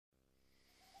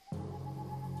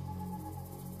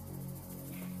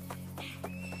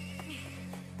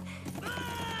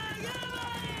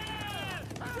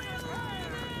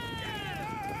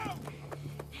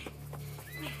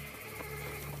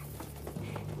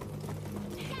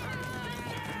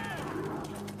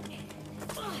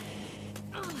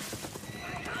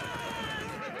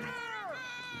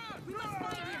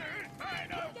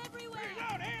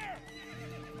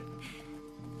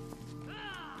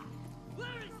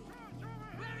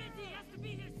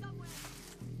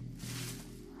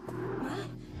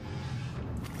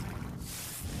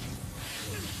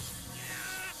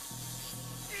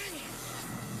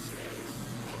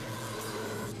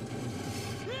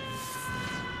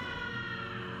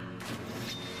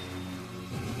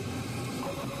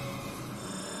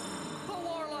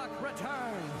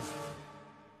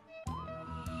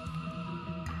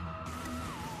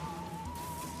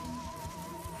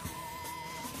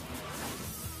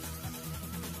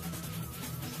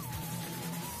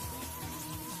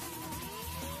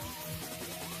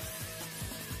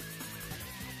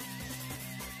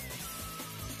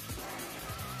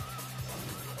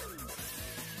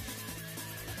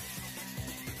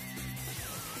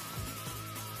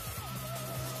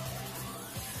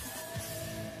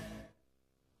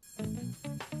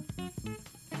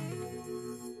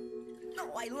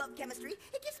Oh, I love chemistry.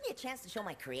 It gives me a chance to show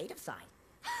my creative side.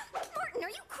 Martin, are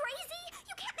you crazy?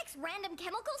 You can't mix random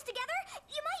chemicals together.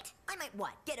 You might... I might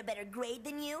what? Get a better grade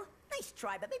than you? Nice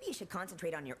try, but maybe you should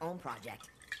concentrate on your own project.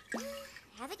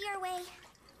 Have it your way.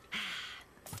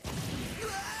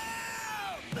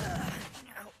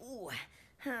 Ooh.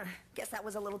 Huh. Guess that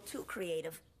was a little too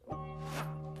creative.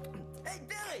 Hey,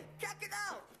 Billy, check it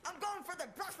out! I'm going for the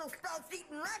Brussels sprouts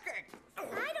eating record!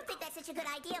 I don't think that's such a good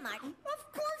idea, Martin.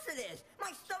 Of course it is!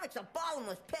 My stomach's a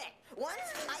bottomless pit. Once,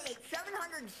 I ate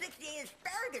 768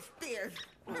 asparagus spears.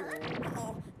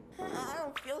 Oh, I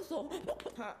don't feel so...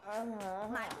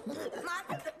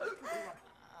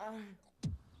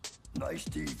 Nice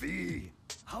TV.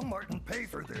 How'd Martin pay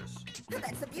for this?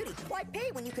 That's the beauty. Why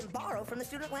pay when you can borrow from the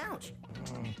student lounge?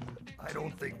 I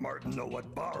don't think Martin know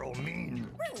what borrow mean.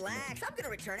 Relax, I'm gonna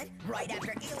return it right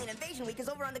after Alien Invasion Week is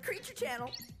over on the Creature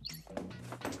Channel.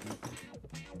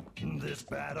 This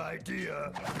bad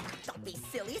idea. Don't be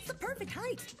silly, it's the perfect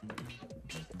height.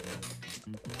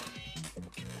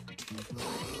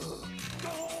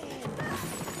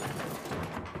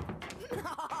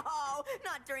 No,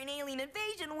 not during Alien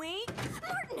Invasion Week.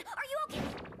 Martin, are you okay?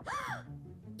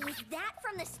 Is that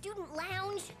from the student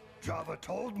lounge? Java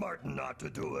told Martin not to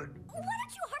do it. Why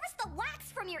don't you harvest the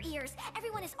wax from your ears?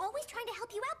 Everyone is always trying to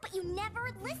help you out, but you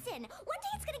never listen. One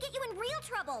day it's gonna get you in real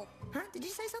trouble. Huh? Did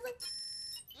you say something?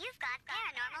 You've got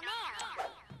paranormal mail.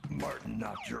 Martin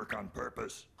not jerk on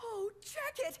purpose. Oh,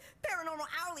 check it! Paranormal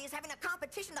Hourly is having a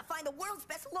competition to find the world's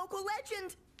best local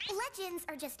legend. Legends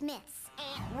are just myths.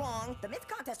 Wrong. The myth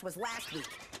contest was last week.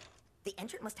 The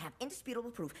entrant must have indisputable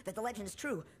proof that the legend is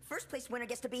true. First place winner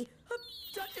gets to be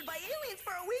abducted by aliens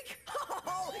for a week.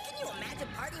 Oh, can you imagine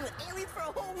partying with aliens for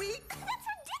a whole week? That's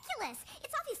ridiculous.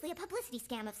 It's obviously a publicity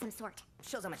scam of some sort.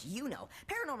 Shows how much you know.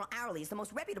 Paranormal Hourly is the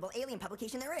most reputable alien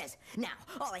publication there is. Now,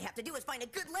 all I have to do is find a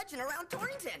good legend around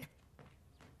Torrington.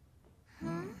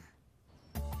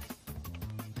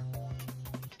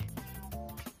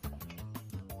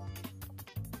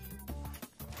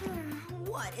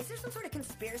 What? Is there some sort of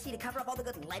conspiracy to cover up all the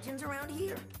good legends around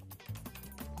here?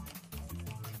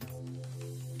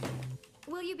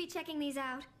 Will you be checking these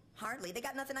out? Hardly. They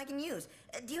got nothing I can use.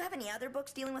 Do you have any other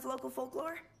books dealing with local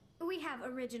folklore? We have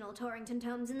original Torrington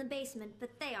tomes in the basement,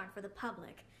 but they aren't for the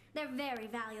public. They're very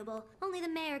valuable. Only the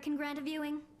mayor can grant a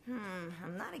viewing.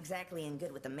 I'm not exactly in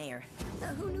good with the mayor.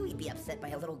 Who knew he'd be upset by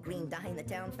a little green dye in the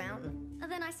town fountain?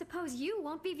 Then I suppose you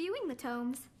won't be viewing the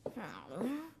tomes. Oh.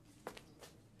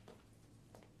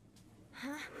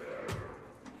 Huh?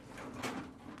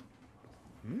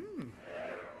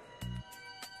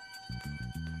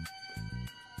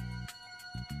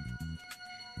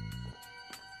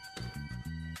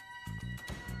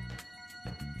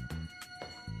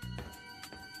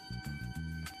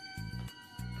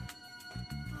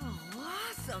 Oh,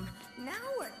 awesome! Now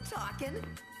we're talking.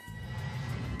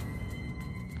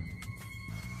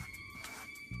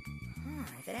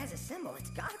 If it has a symbol,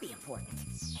 it's gotta be important.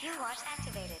 View watch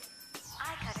activated.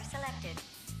 Eye cutter selected.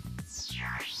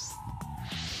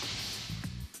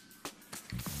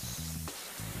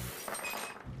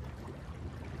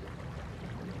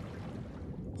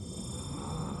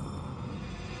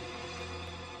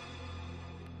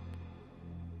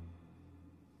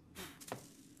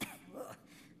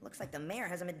 Looks like the mayor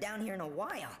hasn't been down here in a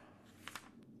while.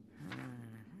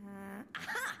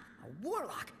 Aha! A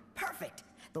warlock! Perfect!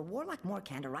 The warlock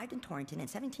Morcand arrived in Torrington in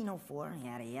 1704,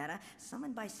 yada yada,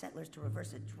 summoned by settlers to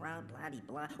reverse a drought,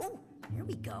 blah-de-blah. Oh, here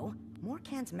we go.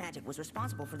 Morcand's magic was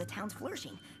responsible for the town's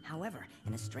flourishing. However,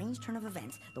 in a strange turn of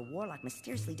events, the warlock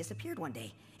mysteriously disappeared one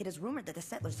day. It is rumored that the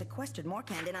settlers sequestered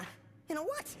Morcand in a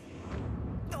what?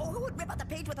 Oh, who would rip out the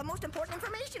page with the most important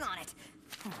information on it?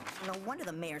 Oh, no wonder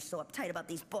the mayor's so uptight about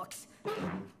these books.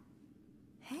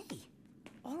 Hey,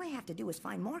 all I have to do is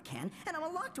find Morcand, and I'm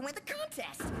unlocked to win the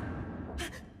contest!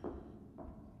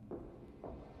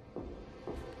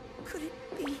 Could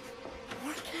it be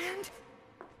Morcand?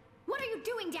 What are you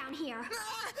doing down here?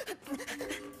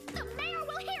 The mayor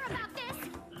will hear about this!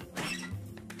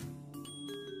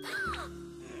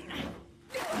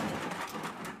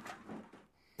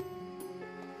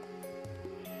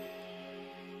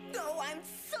 Oh, I'm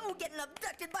so getting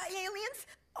abducted by aliens!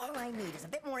 All I need is a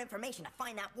bit more information to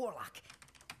find that warlock.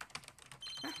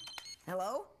 Huh?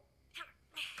 Hello?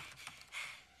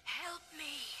 Help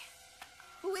me.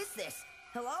 Who is this?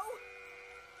 Hello?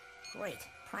 Great,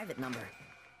 private number.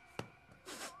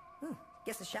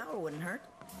 Guess a shower wouldn't hurt.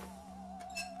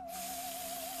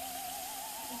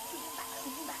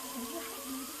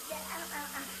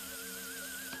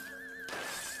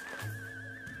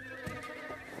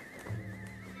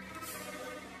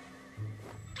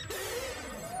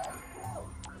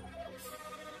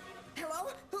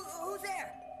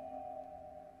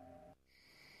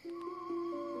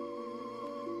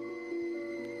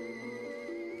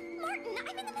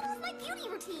 bounty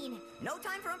routine. No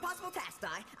time for impossible tasks, Di.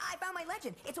 I found my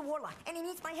legend. It's a warlock, and he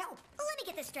needs my help. Let me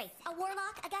get this straight. A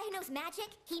warlock, a guy who knows magic,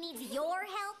 he needs your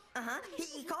help? Uh-huh.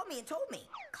 He called me and told me.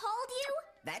 Called you?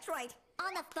 That's right.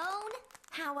 On the phone?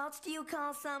 How else do you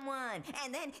call someone?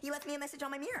 And then he left me a message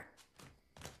on my mirror.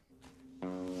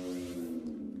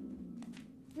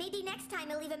 Maybe next time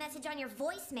he'll leave a message on your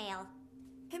voicemail.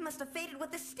 It must have faded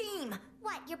with the steam.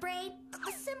 What, your brain?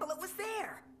 The symbol, it was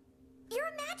there. You're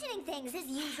imagining things, as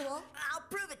usual. I'll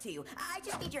prove it to you. I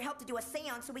just need your help to do a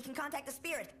seance so we can contact the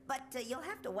spirit. But you'll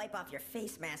have to wipe off your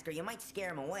face mask or you might scare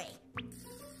him away.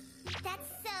 That's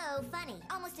so funny.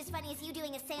 Almost as funny as you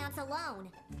doing a seance alone.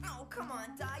 Oh, come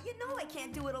on, Di. You know I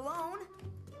can't do it alone.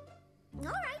 All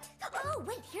right. Oh,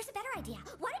 wait, here's a better idea.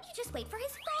 Why don't you just wait for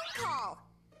his phone call?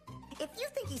 If you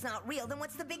think he's not real, then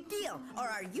what's the big deal? Or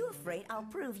are you afraid I'll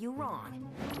prove you wrong?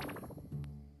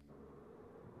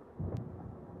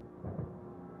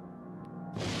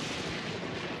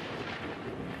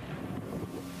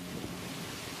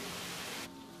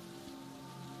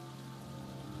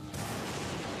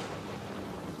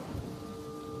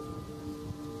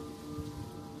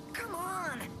 Come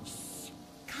on! Shh.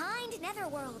 Kind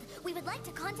Netherworld. We would like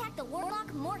to contact the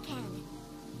warlock Morkan.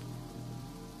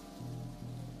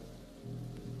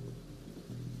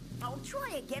 I'll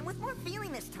try again with more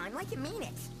feeling this time, like you mean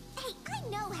it. Hey, I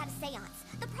know how to seance.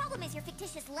 The problem is your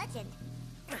fictitious legend.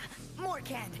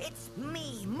 Morkan, it's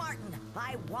me, Martin.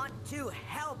 I want to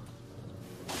help.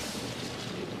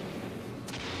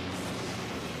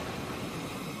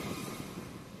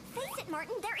 Face it,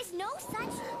 Martin, there is no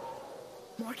such...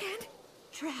 Morkan?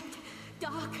 Trapped,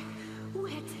 dark,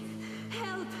 wet,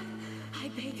 help, I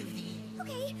beg of thee.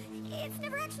 Okay, it's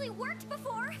never actually worked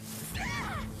before.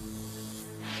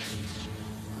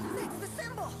 That's the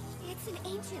symbol. It's an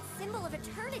ancient symbol of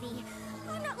eternity.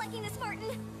 I'm not liking this,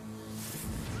 Martin.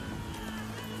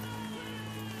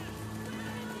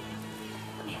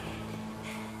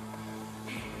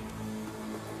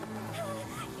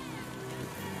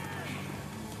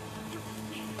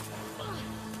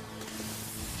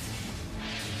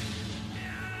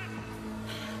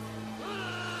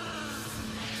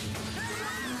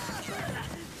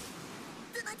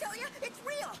 Didn't I tell you? It's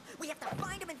real. We have to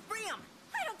find him and free him.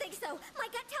 I don't think so. My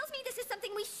gut tells me this is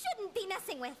something we shouldn't be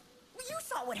messing with. You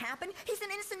saw what happened. He's an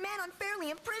innocent man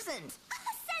unfairly imprisoned.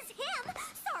 Says him!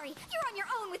 Sorry, you're on your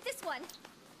own with this one.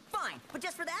 Fine, but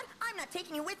just for that, I'm not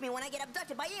taking you with me when I get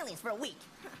abducted by aliens for a week.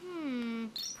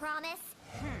 Promise?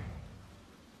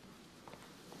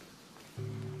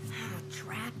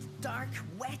 Trapped, dark,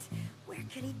 wet. Where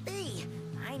could he be?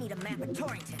 I need a map of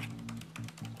Torrington.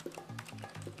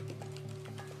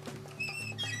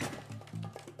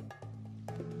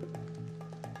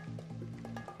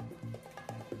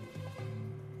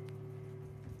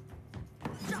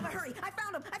 Java, hurry! I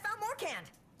found him! I found Morkan!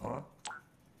 Huh?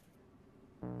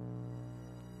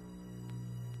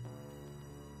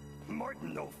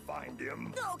 Martin don't find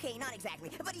him. Okay, not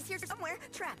exactly, but he's here somewhere,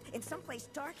 trapped in someplace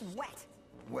dark and wet.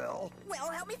 Well, Well,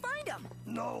 help me find him!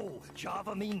 no.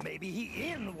 Java mean maybe he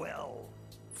in well.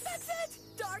 That's it!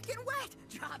 Dark and wet!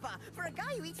 Java, for a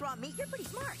guy who eats raw meat, you're pretty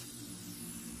smart.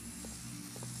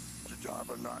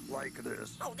 Java not like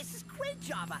this. Oh, this is great,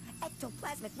 Java!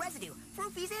 Ectoplasmic residue.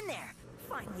 Proof he's in there.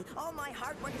 Finally, all my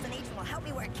hard work as an agent will help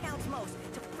me where it counts most,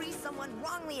 to free someone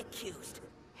wrongly accused.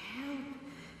 Help,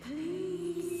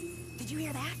 please. Did you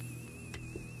hear that?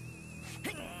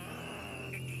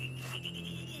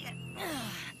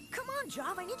 Come on,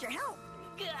 Java, I need your help.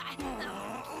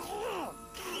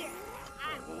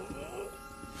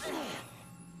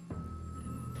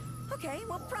 Okay,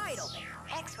 well, pry it open.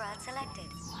 X-rod selected.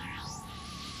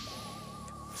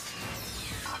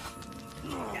 I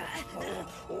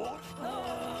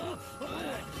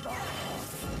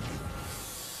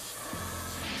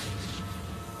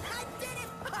did it!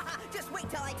 Just wait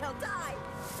till I tell Di!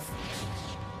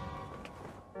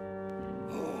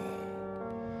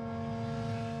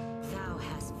 Thou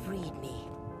hast freed me.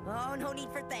 Oh, no need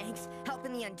for thanks.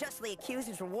 Helping the unjustly accused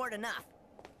is reward enough.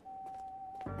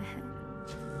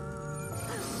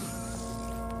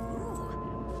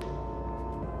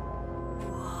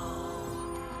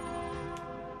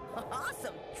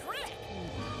 Awesome trick!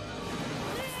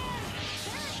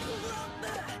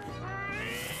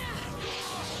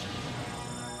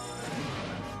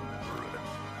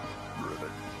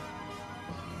 Ribbit.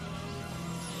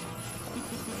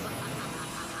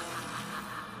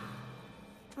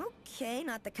 Okay,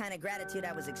 not the kind of gratitude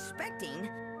I was expecting.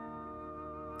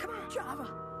 Come on,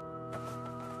 Java.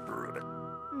 Ribbit.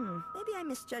 Maybe I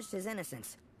misjudged his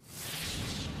innocence.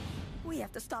 We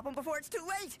have to stop him before it's too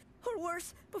late! Or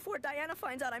worse, before Diana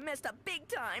finds out I messed up big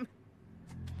time!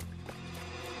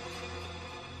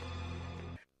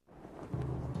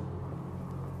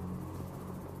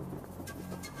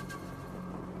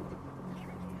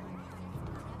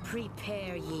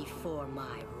 Prepare ye for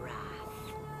my wrath.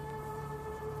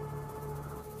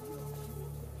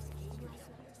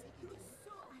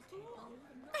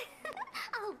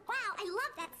 Oh, wow, I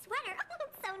love that sweater.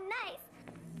 It's so nice.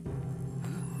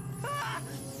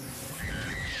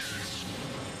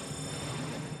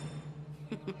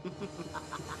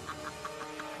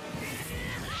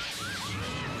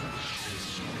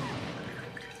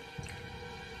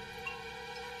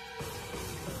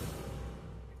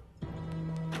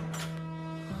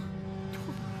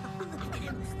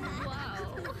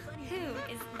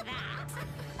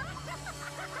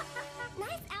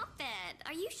 Nice outfit.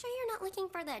 Are you sure you're not looking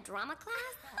for the drama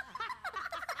class?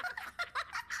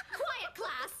 Quiet,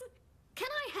 class! Can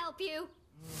I help you?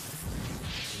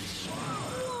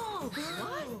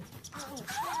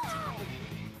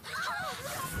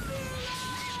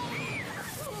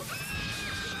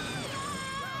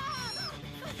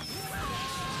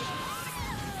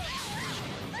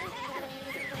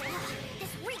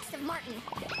 This reeks of Martin.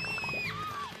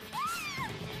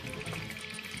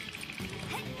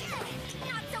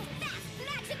 Not so fast,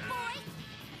 magic boy!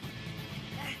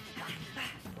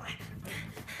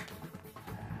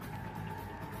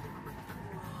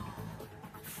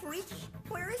 Freaky.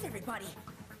 Where is everybody?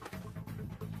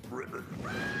 Ribbon.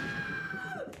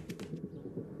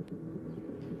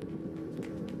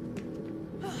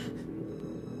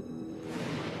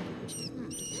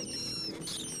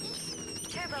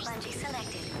 Turbo bungee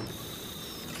selected.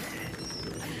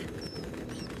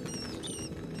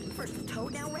 First with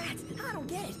Toad, now rats. I don't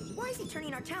get it. Why is he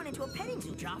turning our town into a petting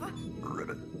zoo, Java?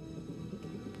 Ribbon.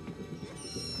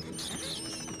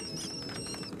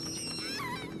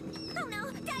 Oh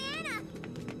no, Diana!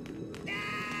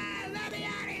 Let me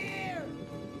out of here!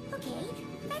 Okay,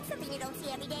 that's something you don't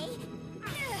see every day.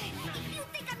 You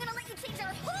think I'm gonna let you change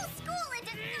our whole school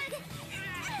into...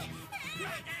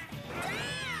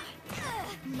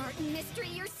 Martin Mystery,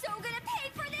 you're so gonna pay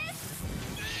for this!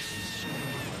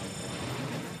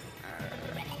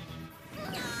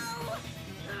 No!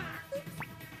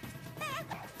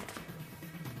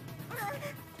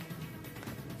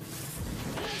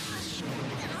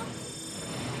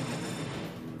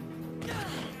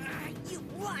 You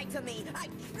lied to me! I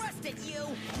trusted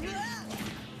you!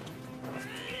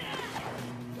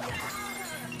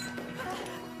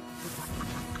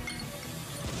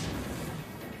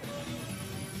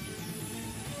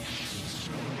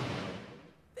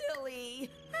 Billy!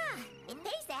 It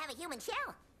pays to have a human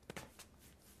shell.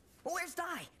 Where's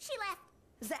Di? She left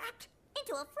Zapped?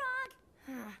 into a frog.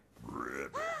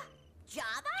 Ribbon.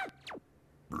 Java?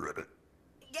 Ribbon.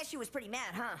 Guess she was pretty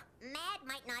mad, huh? Mad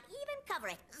might not even cover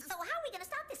it. So how are we gonna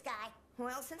stop this guy?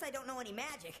 Well, since I don't know any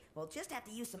magic, we'll just have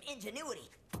to use some ingenuity.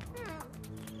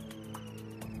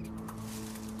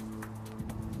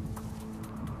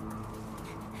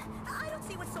 I don't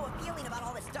see what's so appealing about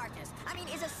all this darkness. I mean,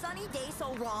 is a sunny day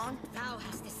so wrong? Thou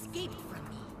hast escaped from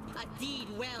me. A deed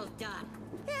well done.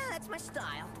 Yeah, that's my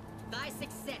style. Thy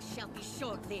success shall be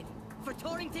short-lived, for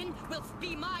Torrington will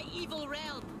be my evil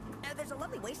realm. There's a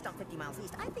lovely waste on 50 miles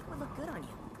east. I think would look good on you.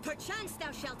 Perchance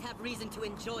thou shalt have reason to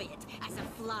enjoy it as a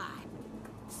fly.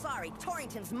 Sorry,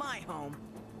 Torrington's my home.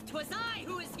 'Twas I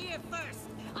who was here first.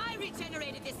 I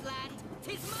regenerated this land.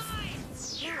 'Tis mine!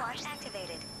 New watch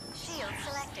activated. Shield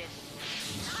selected.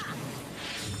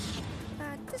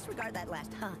 Disregard that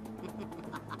last huh.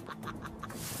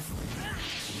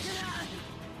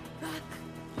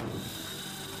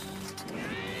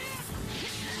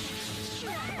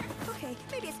 Okay,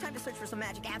 maybe it's time to search for some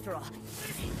magic after all.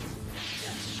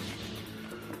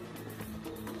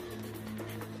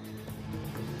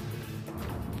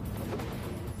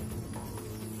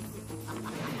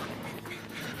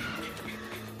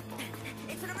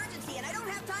 It's an emergency, and I don't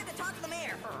have time to talk to the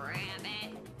mayor.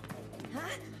 Rabbit.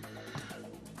 Huh?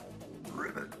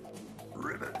 Ribbon.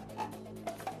 Ribbon.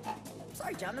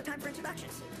 Sorry, John, no time for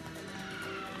introductions.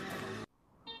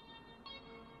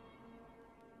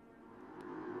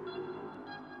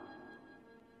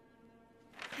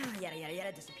 Yada, yada,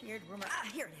 yada, disappeared, rumor.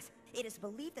 Here it is. It is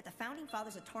believed that the founding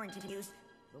fathers of Torrington used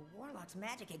the warlock's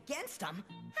magic against them.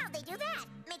 How'd they do that?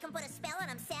 Make him put a spell on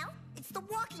himself? It's the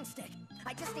walking stick.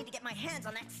 I just need to get my hands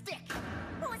on that stick.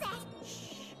 What was that?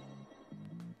 Shh.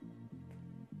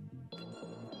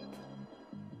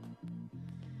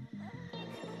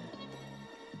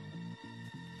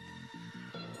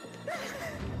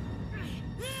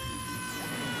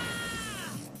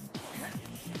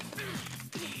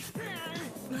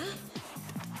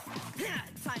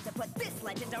 Time to put this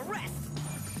legend to rest.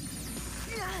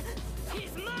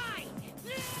 Tis mine!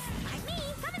 Like me,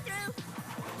 coming through.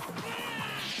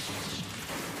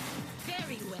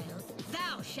 Very well.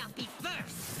 Thou shalt be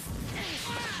first.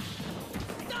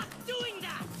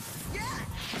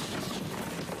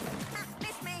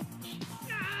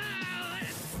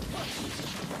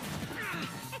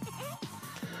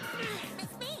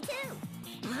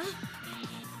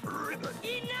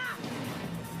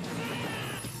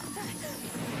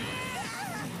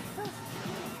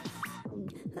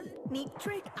 Neat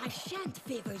trick. I shan't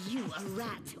favor you, a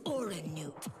rat or a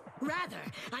newt. Rather,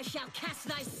 I shall cast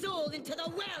thy soul into the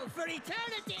well for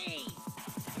eternity!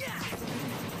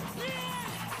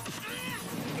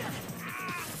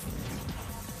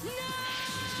 No!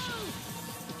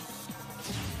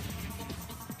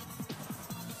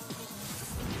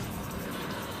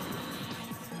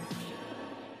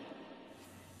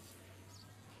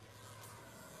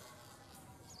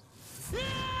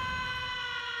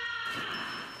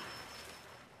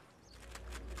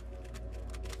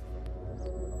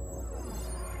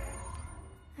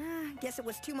 Guess it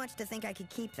was too much to think I could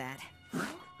keep that.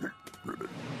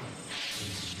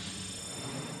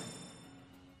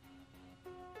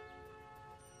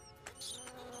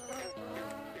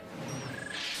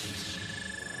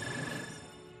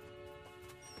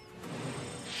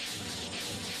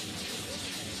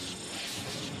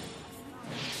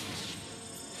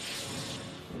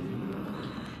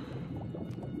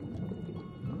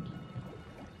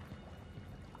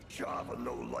 Java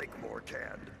no like more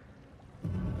canned.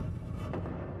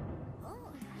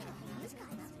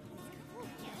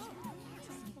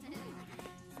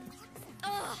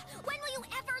 Ugh! When will you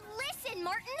ever listen,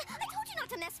 Martin? I told you not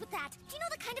to mess with that. Do you know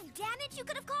the kind of damage you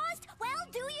could have caused? Well,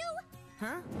 do you?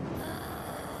 Huh?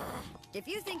 If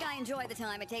you think I enjoy the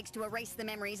time it takes to erase the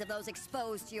memories of those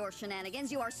exposed to your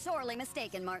shenanigans, you are sorely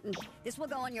mistaken, Martin. This will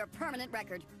go on your permanent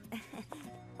record.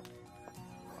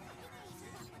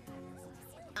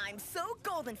 I'm so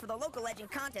golden for the local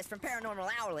legend contest from Paranormal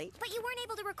Hourly. But you weren't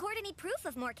able to record any proof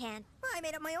of Morcan. Well, I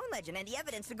made up my own legend and the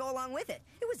evidence to go along with it.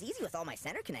 It was easy with all my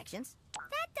center connections.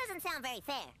 That doesn't sound very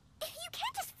fair. You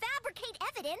can't just fabricate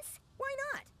evidence. Why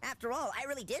not? After all, I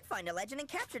really did find a legend and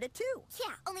captured it too.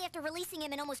 Yeah, only after releasing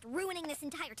him and almost ruining this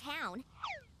entire town.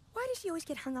 Why does she always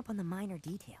get hung up on the minor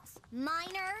details?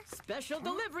 Minor? Special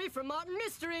delivery from Martin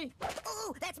Mystery.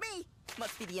 Oh, that's me!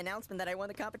 Must be the announcement that I won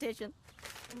the competition.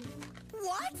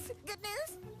 What? Good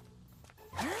news?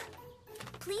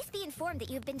 Please be informed that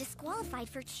you have been disqualified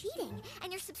for cheating,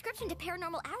 and your subscription to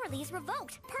Paranormal Hourly is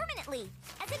revoked permanently,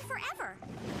 as in forever.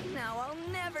 Now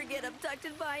I'll never get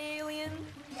abducted by aliens.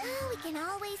 We can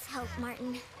always hope,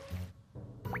 Martin.